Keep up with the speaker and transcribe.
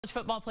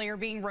Football player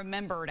being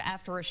remembered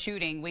after a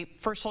shooting. We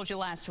first told you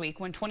last week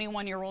when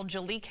 21-year-old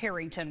Jalik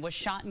Harrington was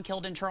shot and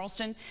killed in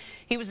Charleston.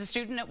 He was a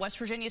student at West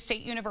Virginia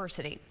State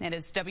University. And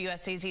as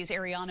WSAZ's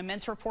Ariana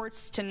Mintz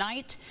reports,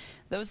 tonight,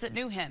 those that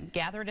knew him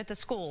gathered at the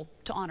school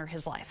to honor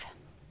his life.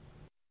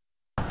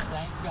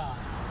 Thank God.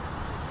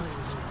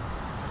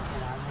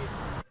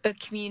 A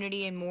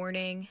community in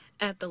mourning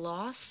at the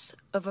loss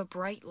of a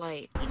bright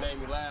light. He made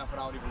me laugh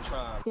without even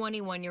trying.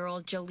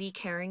 21-year-old Jalik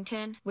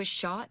Harrington was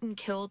shot and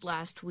killed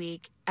last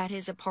week at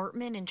his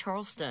apartment in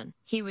Charleston.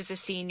 He was a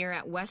senior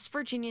at West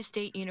Virginia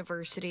State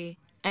University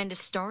and a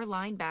star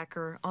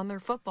linebacker on their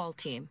football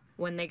team.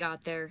 When they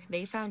got there,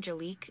 they found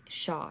Jalik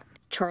shot.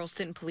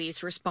 Charleston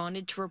police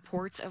responded to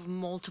reports of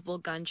multiple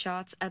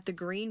gunshots at the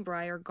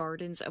Greenbrier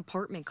Gardens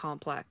apartment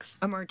complex.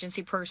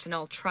 Emergency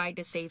personnel tried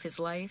to save his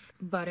life,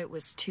 but it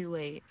was too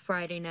late.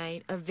 Friday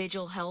night, a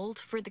vigil held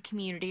for the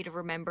community to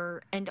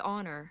remember and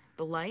honor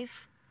the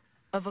life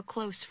of a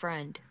close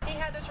friend. He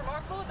had this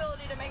remarkable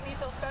ability to make me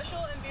feel special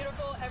and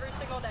beautiful every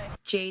single day.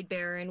 Jade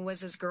Barron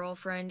was his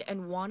girlfriend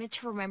and wanted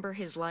to remember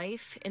his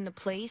life in the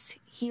place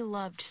he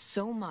loved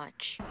so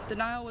much.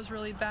 Denial was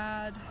really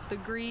bad. The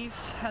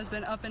grief has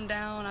been up and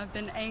down. I've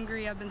been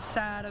angry, I've been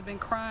sad, I've been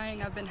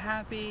crying, I've been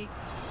happy,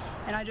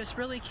 and I just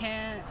really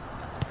can't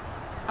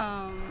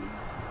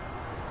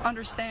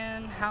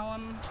understand how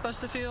I'm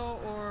supposed to feel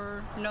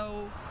or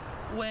know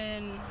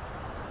when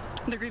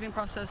the grieving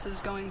process is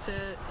going to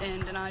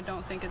end, and I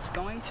don't think it's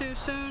going to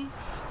soon,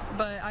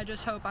 but I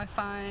just hope I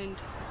find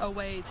a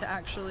way to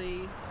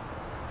actually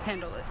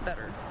handle it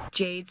better.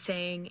 Jade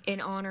saying in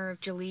honor of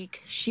Jalik,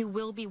 she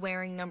will be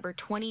wearing number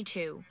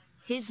 22,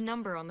 his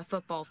number on the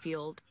football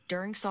field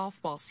during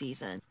softball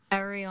season.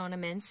 Ariana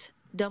Mintz,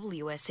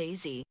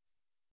 WSAZ.